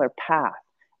 a similar path.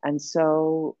 And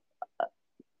so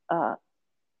uh,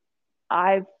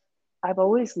 I've I've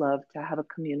always loved to have a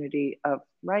community of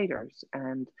writers,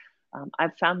 and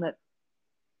I've found that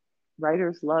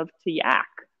writers love to yak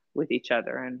with each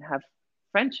other and have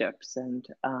friendships, and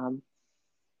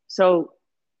so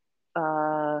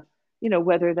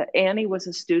whether that Annie was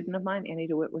a student of mine, Annie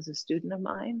DeWitt was a student of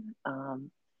mine,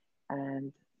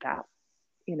 and that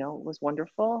was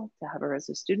wonderful to have her as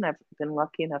a student. I've been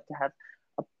lucky enough to have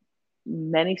a,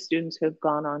 many students who have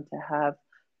gone on to have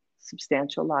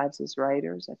substantial lives as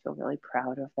writers. I feel really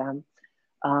proud of them.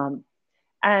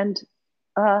 And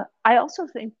I also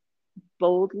think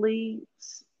boldly,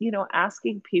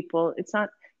 asking people, it's not,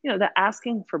 the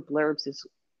asking for blurbs is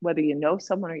whether you know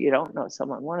someone or you don't know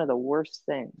someone, one of the worst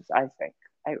things, I think.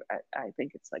 I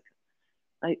think it's like,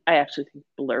 I actually think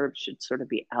blurbs should sort of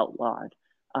be outlawed.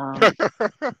 Um,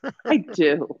 I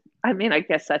do. I mean, I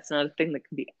guess that's not a thing that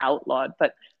can be outlawed,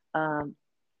 but um,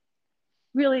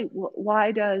 really,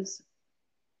 why does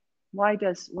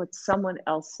what someone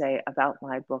else say about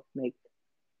my book make,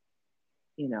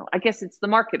 I guess it's the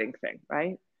marketing thing,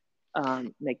 right?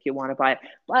 Make you want to buy it.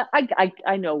 But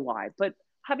I know why. But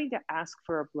having to ask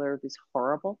for a blurb is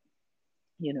horrible.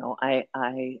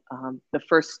 The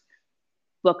first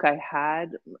book I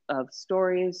had of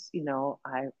stories,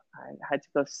 I had to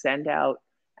go send out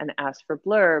and ask for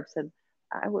blurbs, and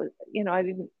I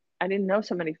didn't know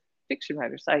so many fiction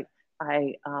writers.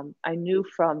 I knew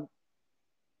from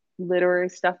literary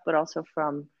stuff, but also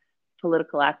from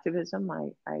political activism.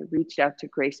 I reached out to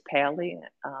Grace Paley,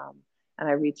 and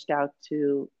I reached out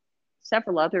to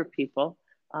several other people,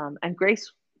 and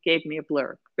Grace gave me a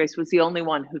blurb. Grace was the only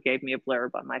one who gave me a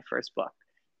blurb on my first book.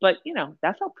 But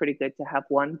that felt pretty good to have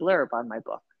one blurb on my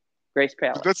book. Grace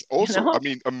Paley. That's also, I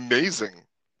mean, amazing.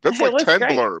 That's It like was 10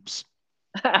 great. blurbs.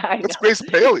 I That's know. Grace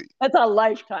Paley. That's a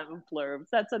lifetime of blurbs.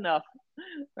 That's enough,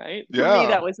 right? For me, Yeah.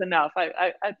 that was enough.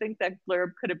 I think that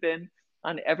blurb could have been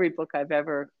on every book I've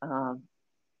ever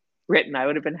written. I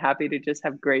would have been happy to just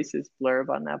have Grace's blurb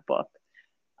on that book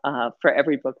for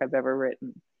every book I've ever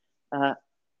written. Uh,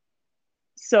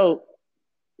 so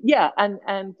yeah,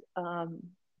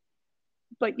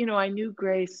 but I knew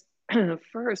Grace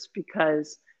first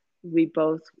because we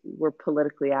both were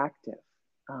politically active,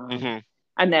 um, Hmm.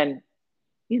 and then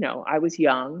I was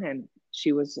young and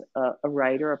she was a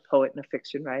writer, a poet, and a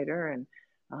fiction writer, and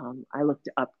I looked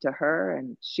up to her,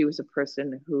 and she was a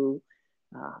person who,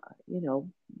 uh, you know,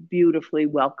 beautifully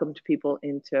welcomed people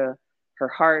into her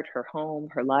heart, her home,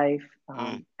 her life,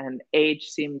 Mm. and age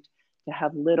seemed to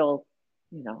have little,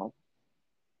 you know,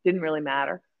 didn't really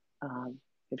matter. Um,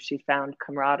 if she found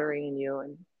camaraderie in you,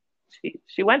 and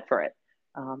she went for it.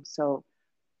 So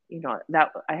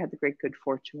that I had the great good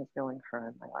fortune of knowing her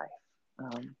in my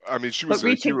life. I mean, she But was a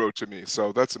reaching, hero to me,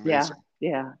 so that's yeah, amazing.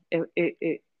 yeah,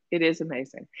 it is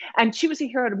amazing, and she was a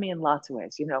hero to me in lots of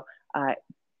ways. I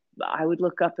I would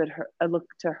look up at her, I look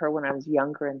to her when I was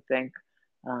younger and think,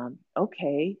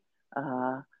 okay,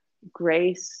 uh,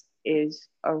 Grace is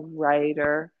a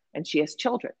writer and she has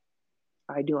children.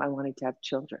 I knew I wanted to have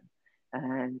children,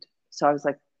 and so I was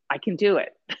like, I can do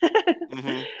it.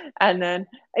 Hmm. And then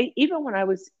even when I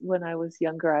was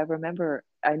younger, I remember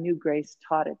I knew Grace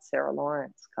taught at Sarah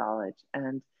Lawrence College,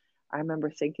 and I remember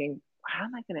thinking, how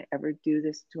am I going to ever do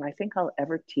this? Do I think I'll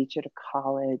ever teach at a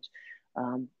college?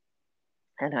 Um,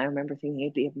 and I remember thinking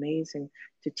it'd be amazing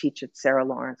to teach at Sarah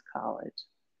Lawrence College.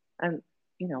 And,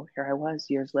 here I was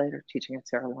years later teaching at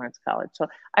Sarah Lawrence College. So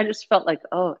I just felt like,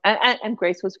 oh, and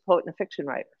Grace was a poet and a fiction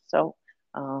writer. So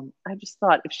I just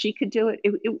thought if she could do it,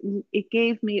 it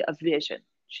gave me a vision.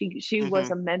 She was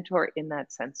Hmm. a mentor in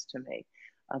that sense to me,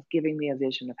 of giving me a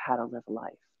vision of how to live a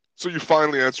life. So you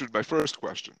finally answered my first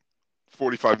question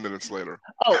 45 minutes later.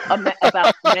 Oh,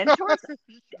 about mentors?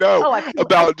 No, Oh, I feel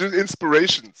I. about just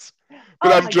inspirations.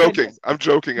 But Oh I'm my joking. goodness. I'm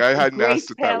joking. I hadn't Grace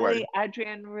asked it that way. Paley,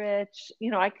 Adrienne Rich.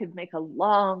 You know, I could make a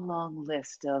long, long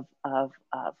list of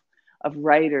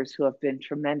writers who have been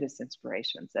tremendous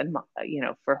inspirations, and you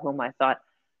know, for whom I thought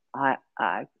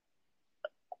I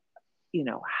you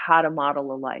know, how to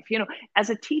model a life. You know, as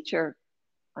a teacher,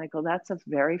 Michael, that's a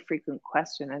very frequent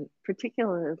question, and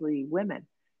particularly women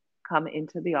come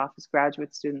into the office.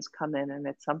 Graduate students come in and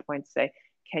at some point say,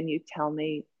 "Can you tell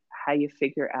me how you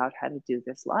figure out how to do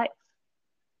this life?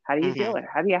 How do you Hmm. do it?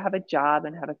 How do you have a job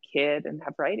and have a kid and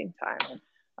have writing time?"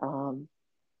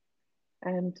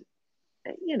 And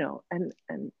you know, and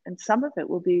some of it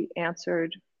will be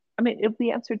answered. I mean, it'll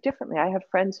be answered differently. I have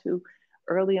friends who,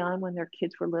 early on, when their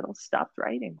kids were little, stopped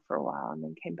writing for a while and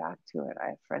then came back to it. I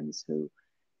have friends who,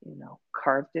 you know,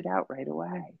 carved it out right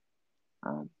away.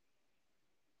 Um,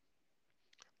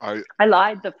 I I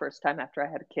lied the first time after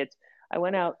I had kids. I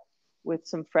went out with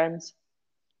some friends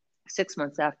 6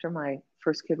 months after my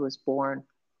first kid was born.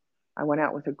 I went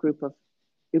out with a group of,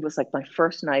 it was like my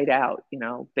first night out, you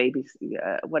know, babies,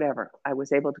 whatever. I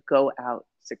was able to go out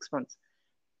 6 months,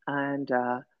 and,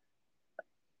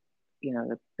 you know,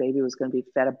 the baby was going to be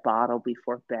fed a bottle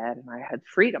before bed. And I had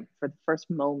freedom for the first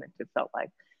moment, it felt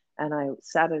like. And I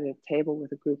sat at a table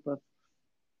with a group of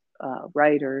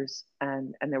writers,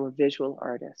 and there were visual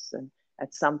artists. And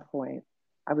at some point,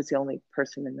 I was the only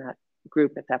person in that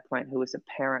group at that point who was a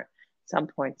parent. At some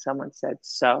point, someone said,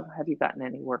 "So, have you gotten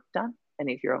any work done?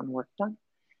 Any of your own work done?"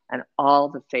 And all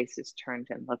the faces turned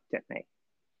and looked at me.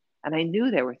 And I knew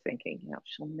they were thinking, you know,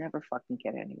 she'll never fucking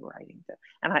get any writing done.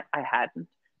 And I hadn't.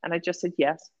 And I just said,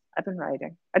 "Yes, I've been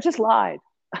writing." I just lied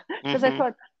because I hmm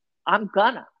thought, I'm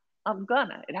gonna.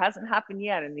 It hasn't happened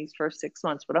yet in these first 6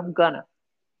 months, but I'm gonna.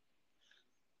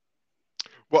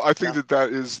 Well, I think So, that that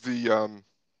is the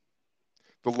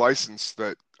license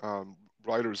that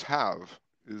writers have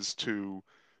is to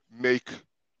make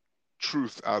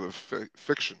truth out of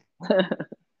fiction.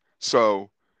 So,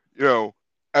 you know,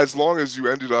 as long as you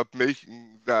ended up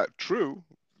making that true,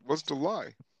 it wasn't a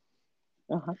lie.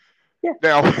 uh-huh. Yeah,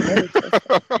 Now, I would say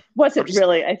so. I'm Wasn't just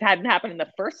really, it hadn't happened in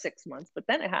the first 6 months, but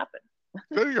then it happened.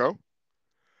 there you go.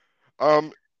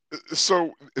 Um,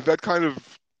 so that kind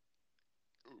of,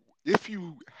 if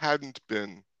you hadn't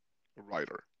been a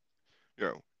writer, you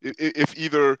know, if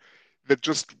either that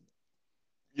just,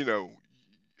 you know,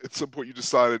 at some point you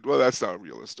decided, well, that's not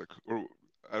realistic, or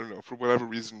I don't know, for whatever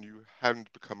reason you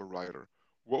hadn't become a writer,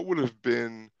 what would have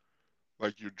been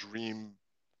like your dream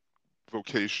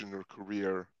vocation or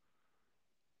career?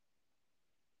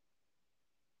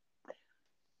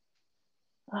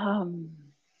 Um,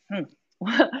 hmm.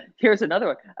 Here's another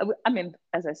one. I mean,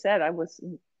 as I said, I was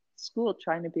in school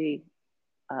trying to be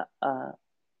a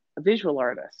visual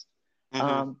artist. Hmm.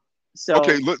 Um,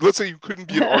 Okay, so, let's say you couldn't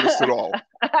be an artist at all.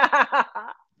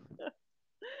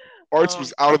 Arts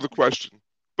was out of oh, the question.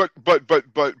 But that,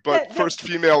 that, first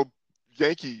female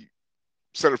Yankee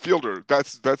center fielder,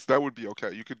 that would be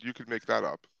okay. You could make that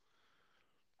up.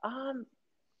 um,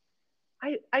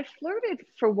 I flirted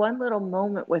for one little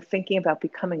moment with thinking about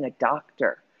becoming a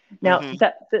doctor. Now, Hmm.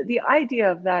 the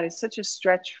idea of that is such a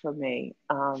stretch for me,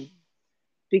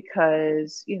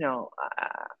 because, you know,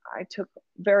 I took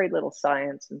very little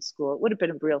science in school. It would have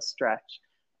been a real stretch.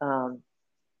 Um,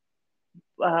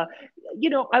 uh, you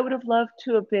know, I would have loved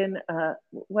to have been,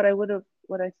 what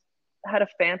I had a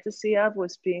fantasy of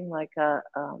was being like uh,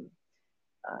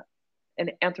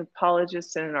 an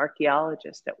anthropologist and an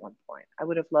archaeologist at one point. I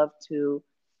would have loved to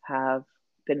have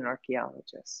been an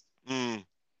archaeologist, Mm,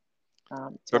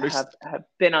 to that makes have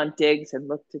been on digs and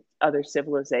looked at other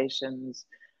civilizations,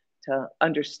 to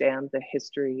understand the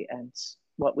history and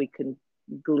what we can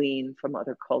glean from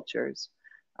other cultures,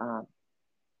 um,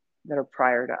 that are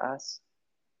prior to us.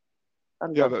 I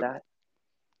yeah, love that that.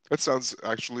 that sounds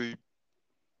actually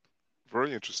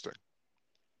very interesting.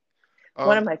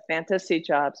 One of Um, my fantasy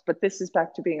jobs, but this is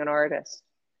back to being an artist.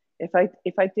 If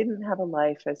I didn't have a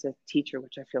life as a teacher,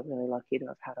 which I feel really lucky to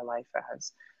have had a life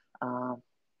as, um,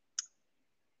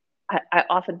 I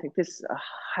often think this is a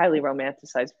highly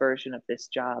romanticized version of this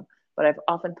job, but I've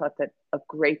often thought that a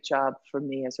great job for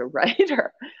me as a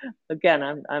writer, again,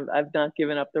 I've not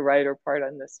given up the writer part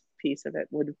on this piece of it,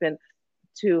 would have been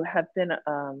to have been,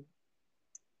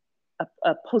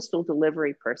 a postal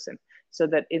delivery person. So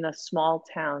that in a small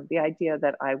town, the idea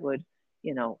that I would,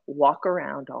 you know, walk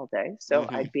around all day. So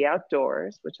hmm. I'd be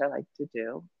outdoors, which I like to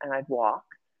do, and I'd walk,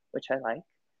 which I like.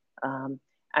 Um,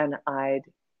 and I'd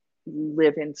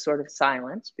live in sort of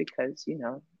silence because, you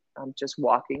know, I'm just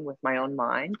walking with my own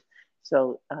mind.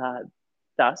 So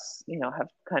thus, have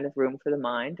kind of room for the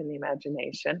mind and the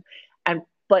imagination. And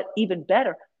but even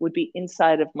better would be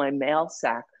inside of my mail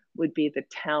sack would be the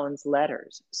town's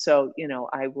letters. So,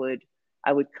 I would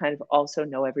kind of also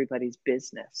know everybody's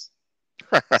business.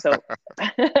 So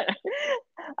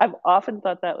I've often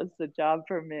thought that was the job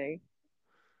for me.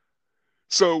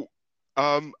 So,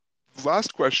 um,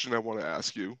 last question I want to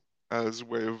ask you, as a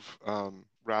way of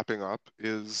wrapping up,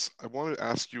 is I want to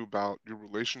ask you about your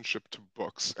relationship to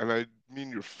books, and I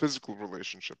mean your physical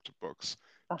relationship to books.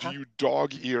 Do Uh-huh. you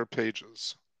dog ear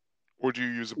pages, or do you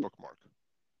use a bookmark?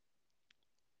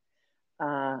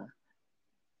 Uh,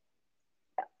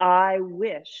 I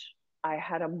wish I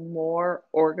had a more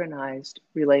organized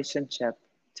relationship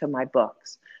to my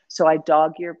books. So I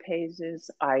dog ear pages.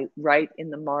 I write in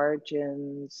the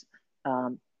margins.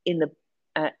 Um, in the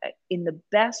in the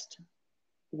best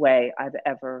way I've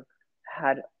ever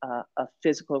had a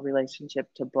physical relationship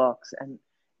to books, and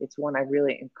it's one I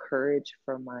really encourage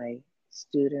for my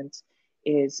students,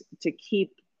 is to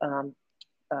keep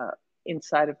uh,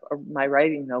 inside of my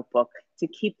writing notebook, to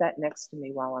keep that next to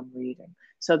me while I'm reading,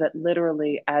 so that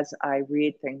literally as I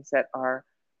read things that are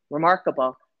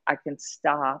remarkable, I can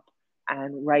stop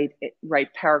and write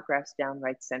paragraphs down,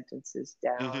 write sentences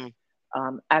down,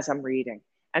 Hmm. as I'm reading.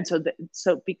 And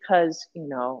so because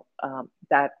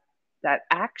that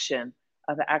action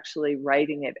of actually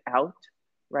writing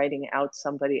out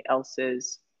somebody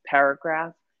else's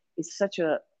paragraph is such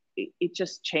a it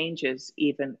just changes.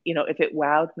 Even if it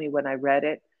wowed me when I read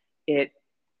it, it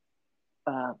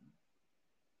um,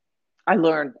 I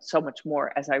learned so much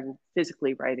more as I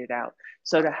physically write it out.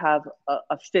 So to have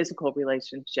a physical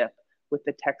relationship with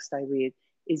the text I read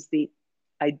is the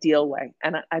ideal way.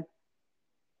 And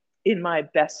in my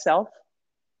best self,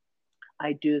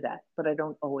 I do that, but I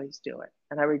don't always do it,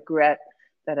 and I regret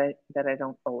that I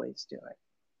don't always do it.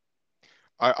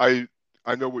 I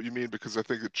I know what you mean because I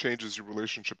think it changes your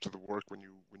relationship to the work when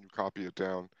you copy it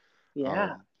down.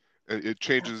 Yeah. Um, it Yeah.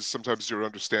 changes sometimes your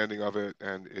understanding of it,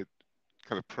 and it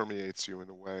kind of permeates you in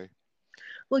a way.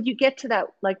 Well, you get to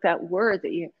that word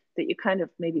that you kind of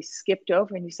maybe skipped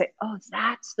over, and you say, "Oh,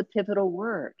 that's the pivotal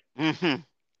word." Hmm.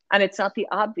 And it's not the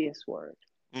obvious word,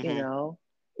 you Hmm. know.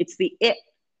 It's the it,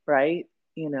 right?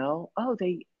 Oh,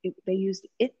 they used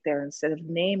it there instead of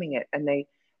naming it, and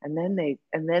then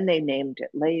they named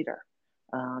it later.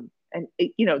 And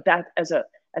that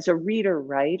as a reader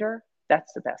writer,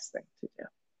 that's the best thing to do.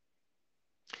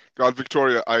 God,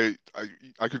 Victoria, I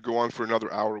could go on for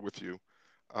another hour with you,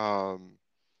 um,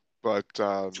 but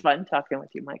It's fun talking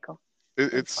with you, Michael.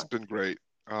 Really it's fun. been great.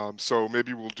 So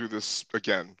maybe we'll do this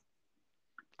again.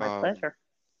 My Um, pleasure.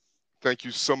 thank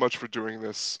you so much for doing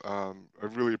this. I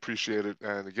really appreciate it.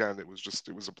 And again, it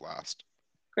was a blast.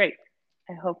 Great.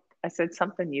 I hope I said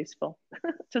something useful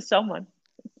to someone.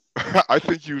 I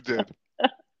think you did.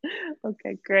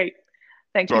 Okay, great.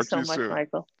 Thank you Talk to so you much, soon.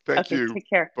 Michael. Thank Okay, you. take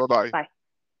care. Bye bye. Bye.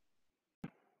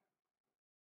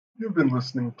 You've been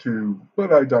listening to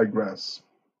But I Digress,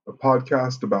 a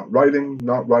podcast about writing,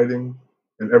 not writing,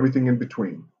 and everything in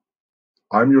between.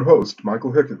 I'm your host,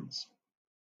 Michael Hickens.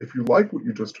 If you like what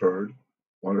you just heard,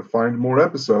 want to find more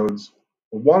episodes,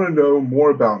 or want to know more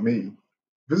about me,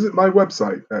 visit my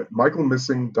website at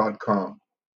michaelmissing.com.